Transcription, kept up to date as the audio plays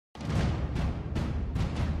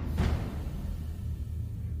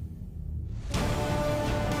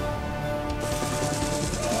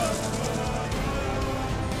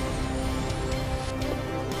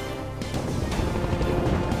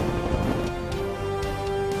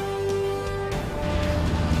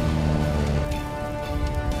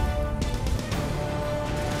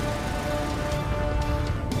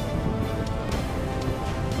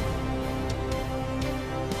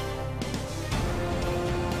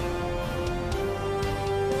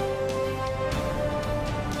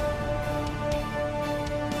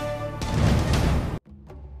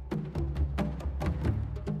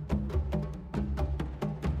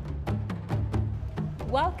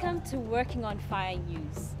to Working on Fire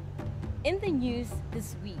news. In the news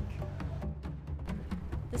this week,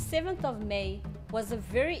 the 7th of May was a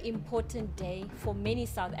very important day for many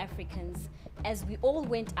South Africans as we all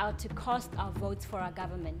went out to cast our votes for our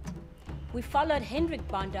government. We followed Hendrik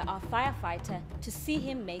Banda, our firefighter, to see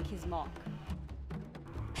him make his mark.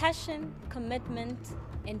 Passion, commitment,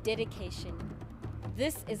 and dedication.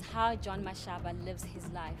 This is how John Mashaba lives his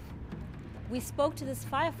life. We spoke to this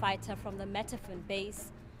firefighter from the Matterfin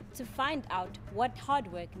base to find out what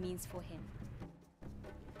hard work means for him.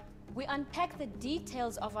 We unpack the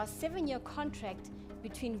details of our 7-year contract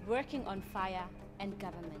between Working on Fire and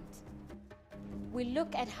government. We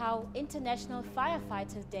look at how International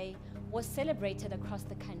Firefighters Day was celebrated across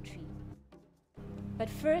the country. But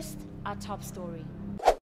first, our top story.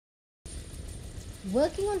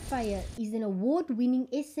 Working on Fire is an award-winning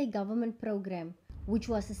SA government program which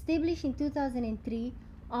was established in 2003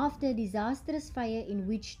 after a disastrous fire in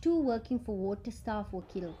which 2 working for water staff were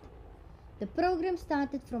killed. The program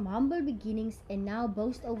started from humble beginnings and now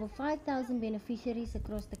boasts over 5,000 beneficiaries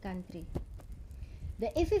across the country.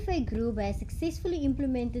 The FFA Group has successfully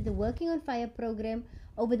implemented the Working on Fire program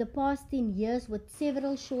over the past 10 years with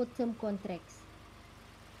several short-term contracts.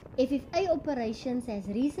 FFA Operations has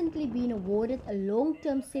recently been awarded a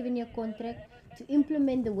long-term 7-year contract to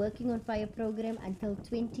implement the Working on Fire program until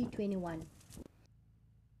 2021.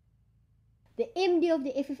 The MD of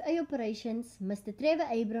the FFA Operations, Mr. Trevor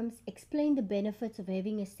Abrams, explained the benefits of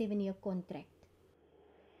having a 7-year contract.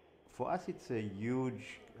 For us, it's a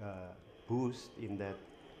huge boost in that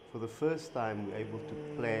for the first time we're able to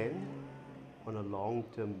plan on a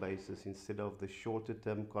long-term basis instead of the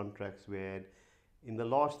shorter-term contracts we had. In the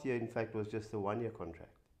last year, in fact, was just a 1-year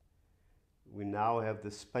contract. We now have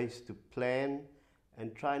the space to plan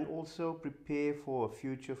and try and also prepare for a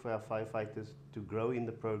future for our firefighters to grow in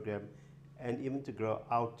the program and even to grow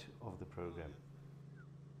out of the program.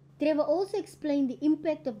 Trevor also explained the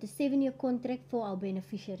impact of the 7-year contract for our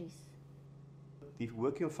beneficiaries. The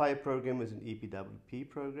Working on Fire program is an EPWP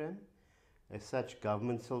program. As such,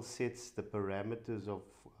 government still sets the parameters of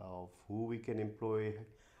who we can employ,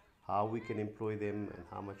 how we can employ them and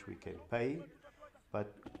how much we can pay.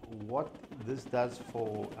 But what this does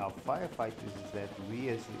for our firefighters is that we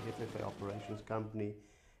as the FFA Operations Company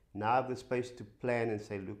now have the space to plan and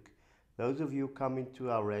say, look, those of you come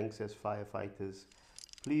into our ranks as firefighters,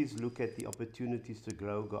 please look at the opportunities to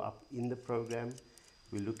go up in the program.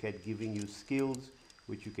 We look at giving you skills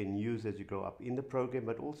which you can use as you grow up in the program,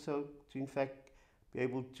 but also to in fact be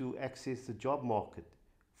able to access the job market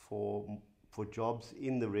for jobs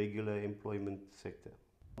in the regular employment sector.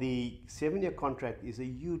 The 7-year contract is a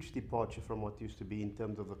huge departure from what used to be in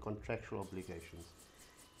terms of the contractual obligations.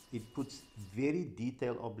 It puts very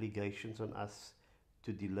detailed obligations on us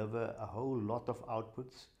to deliver a whole lot of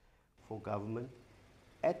outputs for government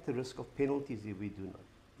at the risk of penalties if we do not.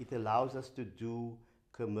 It allows us to do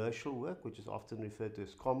commercial work, which is often referred to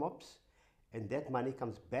as ComOps, and that money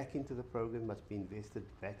comes back into the program, must be invested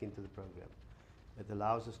back into the program. It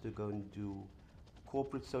allows us to go and do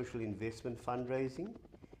corporate social investment fundraising,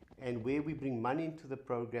 and where we bring money into the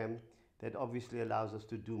program, that obviously allows us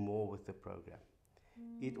to do more with the program.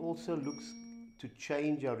 It also looks to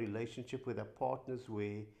change our relationship with our partners,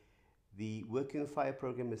 where the Working on Fire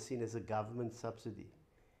program is seen as a government subsidy,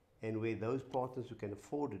 and where those partners who can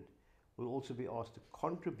afford it will also be asked to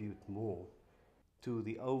contribute more to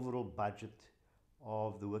the overall budget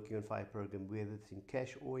of the Working on Fire program, whether it's in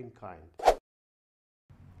cash or in kind.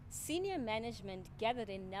 Senior management gathered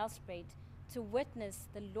in Nelspruit to witness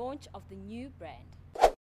the launch of the new brand.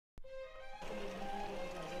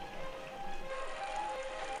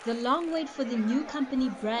 The long wait for the new company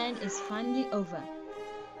brand is finally over.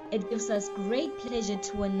 It gives us great pleasure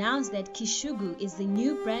to announce that Kishugu is the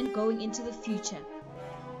new brand going into the future.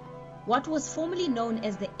 What was formerly known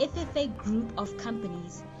as the FFA Group of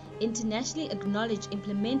Companies, internationally acknowledged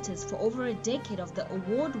implementers for over a decade of the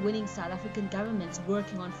award-winning South African government's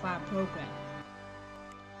Working on Fire program.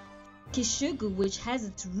 Kishugu, which has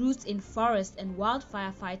its roots in forest and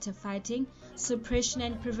wildfire fighting, suppression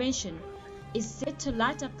and prevention, is set to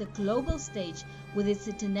light up the global stage with its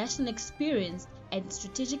international experience and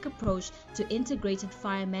strategic approach to integrated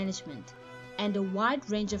fire management, and a wide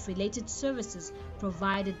range of related services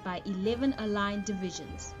provided by 11 aligned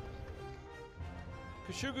divisions.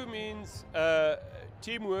 Kishugu means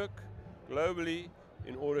teamwork globally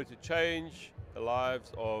in order to change the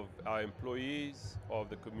lives of our employees, of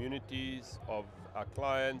the communities, of our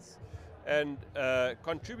clients, and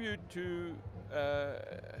contribute to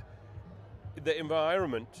the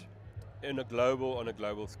environment on a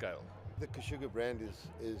global scale. the Kashuga brand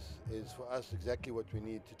is for us exactly what we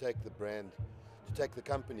need to take the brand, to take the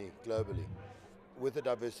company globally, with the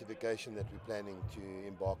diversification that we're planning to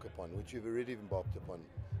embark upon, which we've already embarked upon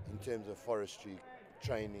in terms of forestry,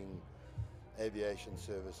 training, aviation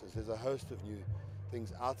services. There's a host of new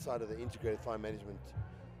things outside of the integrated fire management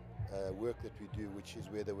work that we do, which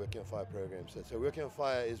is where the Working on Fire program sits. So Working on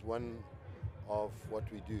Fire is one of what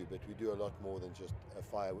we do, but we do a lot more than just a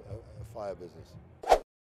fire business.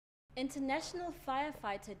 International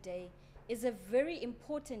Firefighter Day is a very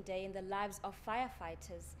important day in the lives of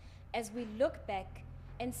firefighters as we look back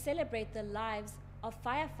and celebrate the lives of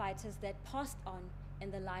firefighters that passed on in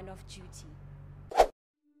the line of duty.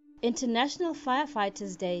 International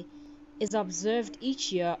Firefighters Day is observed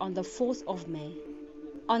each year on the 4th of May.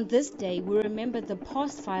 On this day, we remember the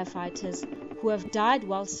past firefighters who have died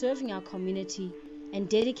while serving our community and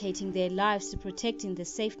dedicating their lives to protecting the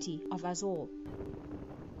safety of us all.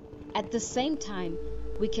 At the same time,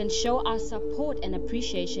 we can show our support and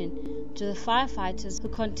appreciation to the firefighters who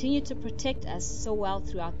continue to protect us so well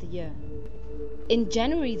throughout the year. In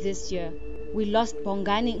January this year, we lost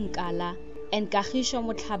Bongani Nkala and Kagisho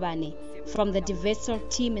Motlhabane from the Divetzor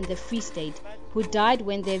team in the Free State, who died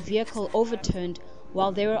when their vehicle overturned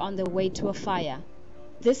while they were on their way to a fire.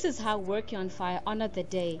 This is how Working on Fire honored the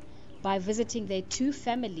day, by visiting their two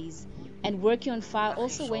families, and Working on Fire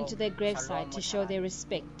also went to their gravesite to show their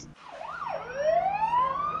respect.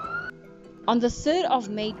 On the 3rd of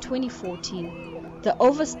May 2014, the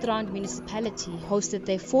Overstrand municipality hosted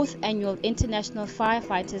their 4th annual International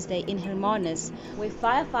Firefighters Day in Hermanus, where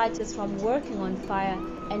firefighters from Working on Fire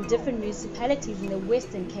and different municipalities in the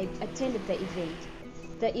Western Cape attended the event.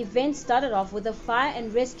 The event started off with a fire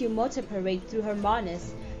and rescue motor parade through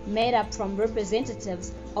Hermanus, made up from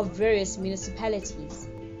representatives of various municipalities.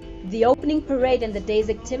 The opening parade and the day's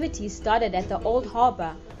activities started at the Old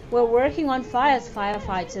Harbour, where Working on Fire's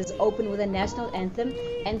firefighters opened with a national anthem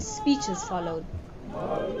and speeches followed.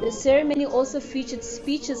 The ceremony also featured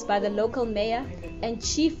speeches by the local mayor and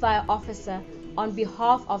chief fire officer on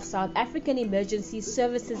behalf of South African Emergency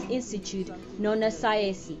Services Institute, known as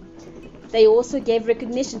SAESI. They also gave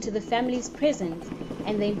recognition to the families present,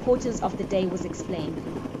 and the importance of the day was explained.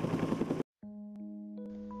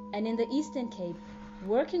 And in the Eastern Cape,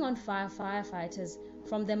 Working on Fire firefighters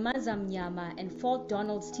from the Mazamnyama and Fort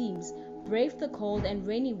Donald's teams braved the cold and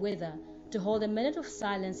rainy weather to hold a minute of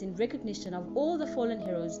silence in recognition of all the fallen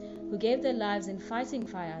heroes who gave their lives in fighting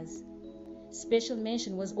fires. Special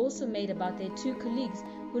mention was also made about their two colleagues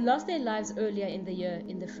who lost their lives earlier in the year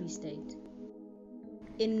in the Free State.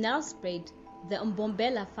 In Nelspruit, the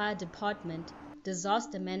Mbombela Fire Department,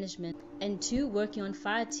 Disaster Management, and two Working on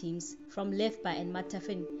Fire teams from Lefba and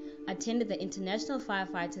Matafin attended the International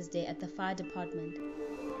Firefighters Day at the Fire Department.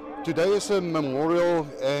 Today is a memorial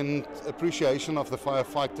and appreciation of the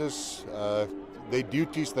firefighters, their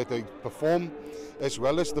duties that they perform, as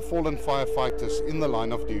well as the fallen firefighters in the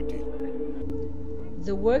line of duty.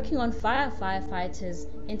 The Working on Fire firefighters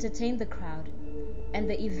entertained the crowd, and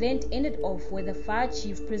the event ended off where the fire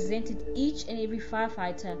chief presented each and every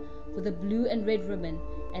firefighter with a blue and red ribbon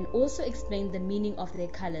and also explained the meaning of their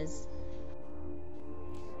colors.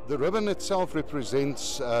 The ribbon itself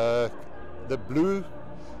represents the blue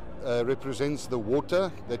represents the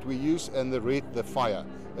water that we use, and the red the fire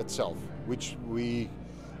itself, which we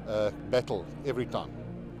battle every time.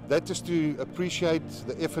 That is to appreciate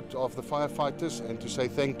the effort of the firefighters and to say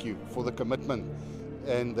thank you for the commitment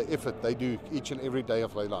and the effort they do each and every day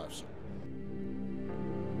of their lives.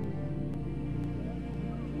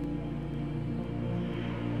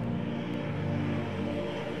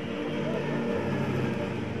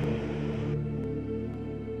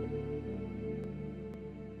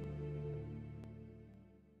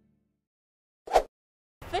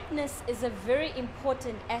 Fitness is a very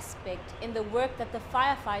important aspect in the work that the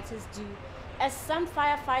firefighters do, as some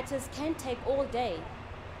firefighters can take all day.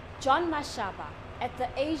 John Mashaba, at the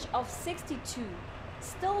age of 62,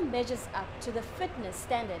 still measures up to the fitness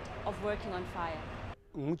standard of Working on Fire.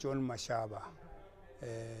 John Mashaba,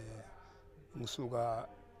 ngisuka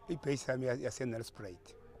ibase yami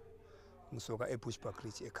yaseNelspruit, ngisuka eBushbuck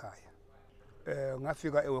Ridge ekhaya.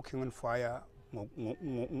 Ngafika eWorking on Fire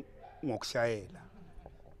ngokushayela.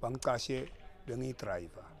 Bangicashe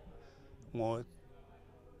bengiyi-driver ngo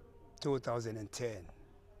 2010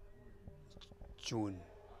 June.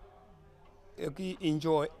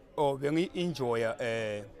 Bengi-enjoya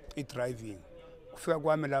i-driving. Kufika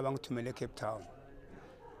kwami la bangithumele eCape Town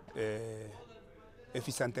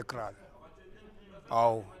eFisantekral.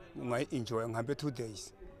 Awu ngayi-enjoya, ngihambe 2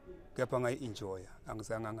 days. Kepha ngayi-enjoya,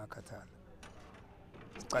 angizange ngakhathala.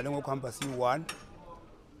 Siqale ngokuhamba siyi-1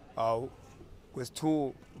 awu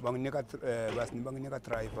kwesi-2 banginika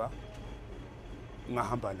driver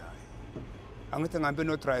ngahamba naye angithi ngihambe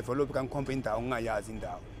no-driver lobe kangikhomba indawo ngingayazi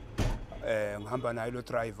indawo ngihamba naye lo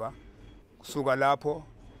driver kusuka lapho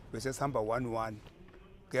bese sihamba 1-1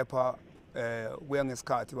 kepha kuya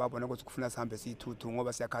ngesikhathi babona ukuthi kufuna sihambe siyi-2-2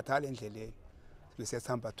 ngoba siyakhathala endleleni bese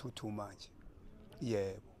sihamba 2-2 manje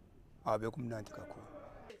yebo abe kumnandi kakhulu.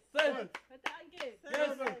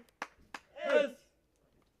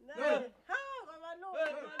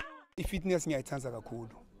 I-fitness ngiyayithanda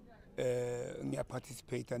kakhulu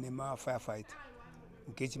ngiyaparticipate nema-firefighter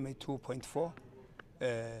ngigijime 2.4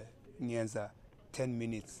 ngiyenza 10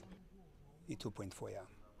 minutes i-2.4 yami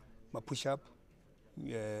ma-push up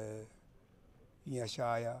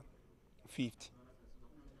ngiyashaya 50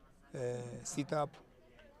 sit up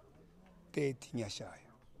 30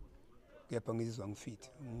 ngiyashaya kepha ngizizwa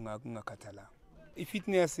ngifit ngingakhathalanga.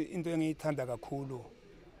 I-fitness into engiyithanda kakhulu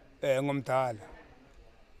ngomdala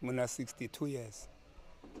ngina 62 years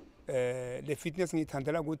le fitness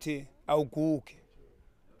ngiyithandela ukuthi awugugi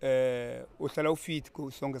uhlala ufit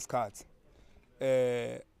sonke isikhathi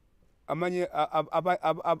amanye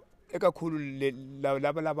ekakhulu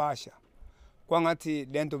laba labasha kwangathi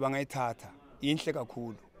lento bangayithatha inhle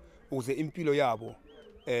kakhulu ukuze impilo yabo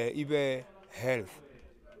ibe health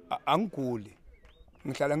angiguli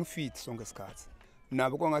ngihlala ngifit sonke isikhathi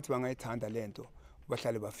nabo kwangathi bangayithanda lento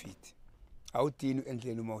bahlale bafit awudini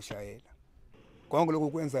endleni uma ushayela konke lokho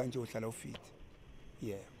kwenza nje uhlala ufit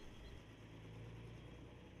yeah.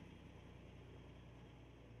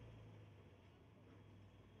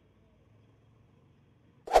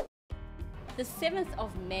 The 7th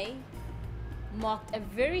of May marked a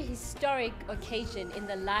very historic occasion in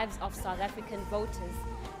the lives of South African voters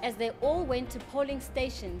as they all went to polling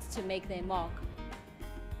stations to make their mark.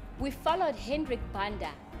 We followed Hendrik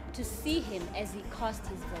Banda to see him as he cast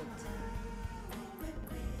his vote.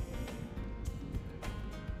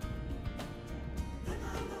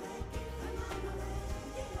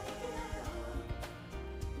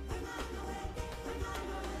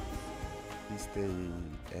 This day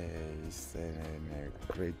is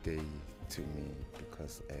a great day to me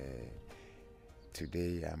because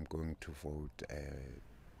today I'm going to vote.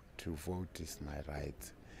 To vote is my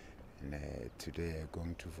right, and today I'm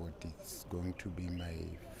going to vote. It's going to be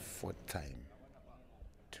my 4th time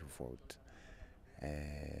to vote.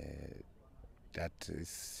 That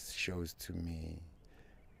shows to me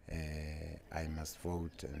I must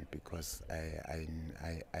vote, and because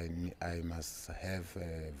I must have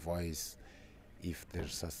a voice if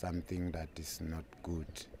there's something that is not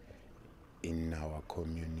good in our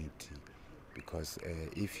community. Because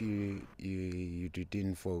if you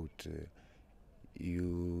didn't vote,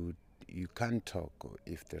 you can't talk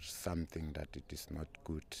if there's something that it is not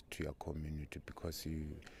good to your community, because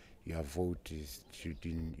your vote is you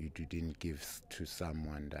didn't give to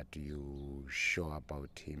someone that you sure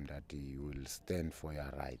about him that he will stand for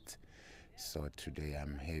your right. So today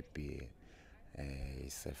I'm happy.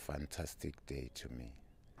 It's a fantastic day to me.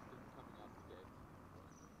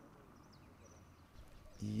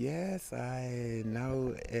 Yes,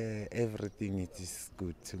 now everything it is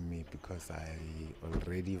good to me because I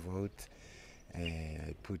already vote.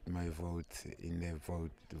 I put my vote in a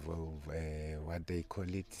vote what they call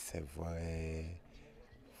it, it's a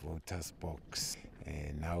voter's box.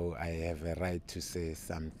 Now I have a right to say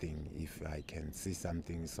something if I can see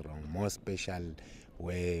something is wrong. More special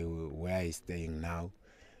where I staying now,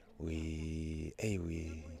 we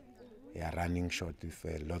are running short with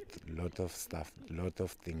a lot of stuff, lot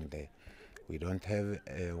of things there. We don't have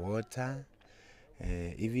water.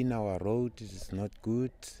 Even our road is not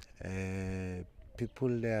good.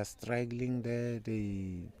 People they are struggling there.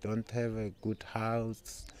 They don't have a good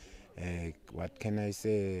house. What can I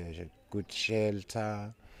say? A good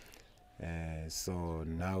shelter. So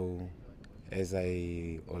now, as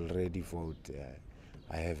I already vote,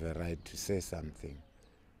 I have a right to say something.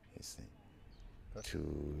 You see,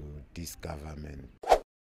 to this government.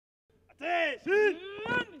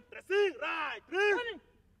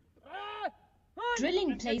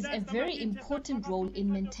 Drilling plays a very important role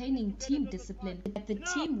in maintaining team discipline, that the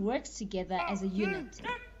team works together as a unit.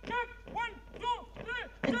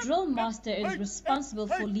 The drill master is responsible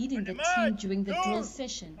for leading the team during the drill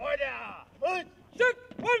session.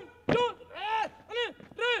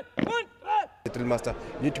 The drill master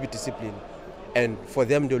need to be disciplined, and for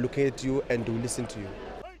them they'll look at you and they'll listen to you.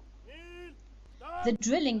 The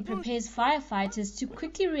drilling prepares firefighters to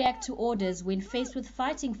quickly react to orders when faced with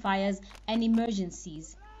fighting fires and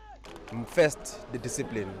emergencies. First, the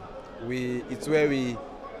discipline. It's where we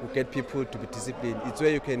get people to be disciplined. It's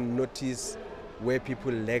where you can notice where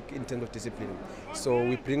people lack in terms of discipline. So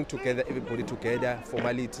we bring together everybody together,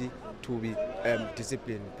 formality to be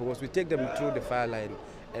disciplined, because we take them through the fire line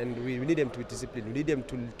and we need them to be disciplined. We need them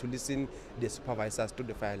to listen the supervisors to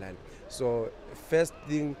the fire line. So first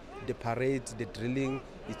thing, the parade, the drilling,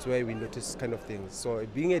 it's where we notice kind of things. So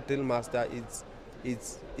being a drill master, it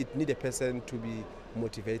needs a person to be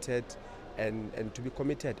motivated and to be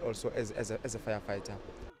committed also as a firefighter.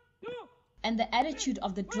 And the attitude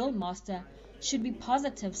of the drill master should be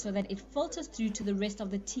positive so that it filters through to the rest of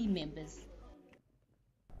the team members.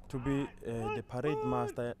 To be the parade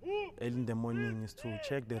master early in the morning is to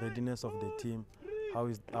check the readiness of the team.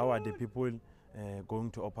 How are the people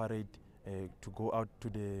going to operate to go out to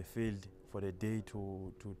the field for the day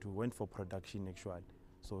to went for production actually.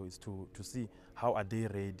 So it's to see how are they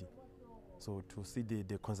ready. So to see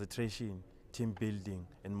the concentration, team building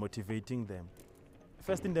and motivating them.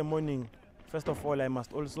 First in the morning, first of all, I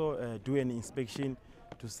must also do an inspection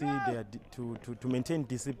to see to maintain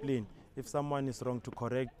discipline. If someone is wrong, to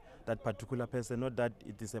correct that particular person, not that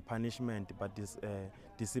it is a punishment, but this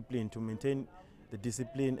discipline, to maintain the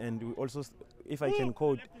discipline. And we also, if I can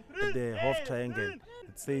quote the Hof Triangle,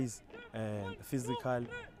 it says physical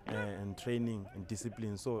and training and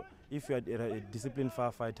discipline. So if you are a disciplined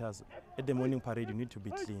firefighters, at the morning parade you need to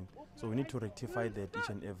be clean. So we need to rectify that each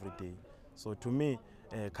and every day. So to me,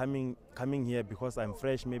 coming here, because I'm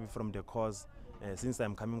fresh maybe from the course, since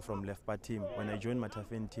I'm coming from Lefpa team, when I joined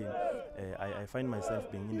Matafen team, I find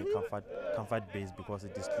myself being in a comfort base because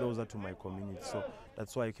it is closer to my community. So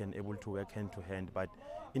that's why I can able to work hand to hand. But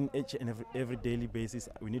in each and every daily basis,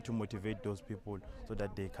 we need to motivate those people so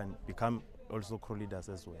that they can become also crew leaders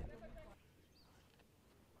as well.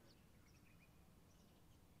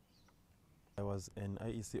 I was an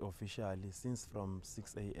IEC official since from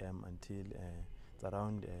 6 a.m. until it's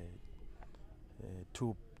around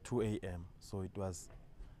 2 a.m. So it was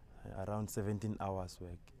around 17 hours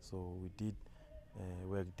work. So we did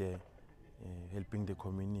work there helping the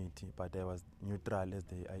community, but I was neutral as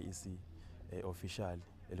the IEC official,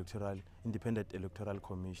 independent electoral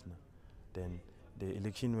commissioner. Then the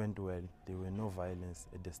election went well. There were no violence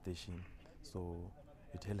at the station. So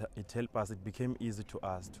it helped us. It became easy to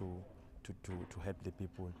us to help the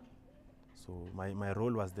people. So my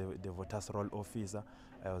role was the voters roll officer.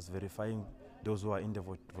 I was verifying those who are in the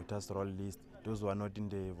voters roll list. Those who are not in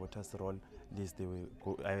the voters roll list,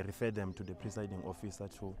 I refer them to the presiding officer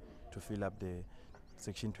to fill up the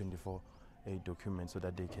section 24A document so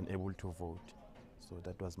that they can able to vote. So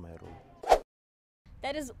that was my role.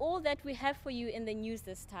 That is all that we have for you in the news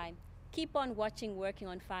this time. Keep on watching Working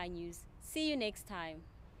on Fire News. See you next time.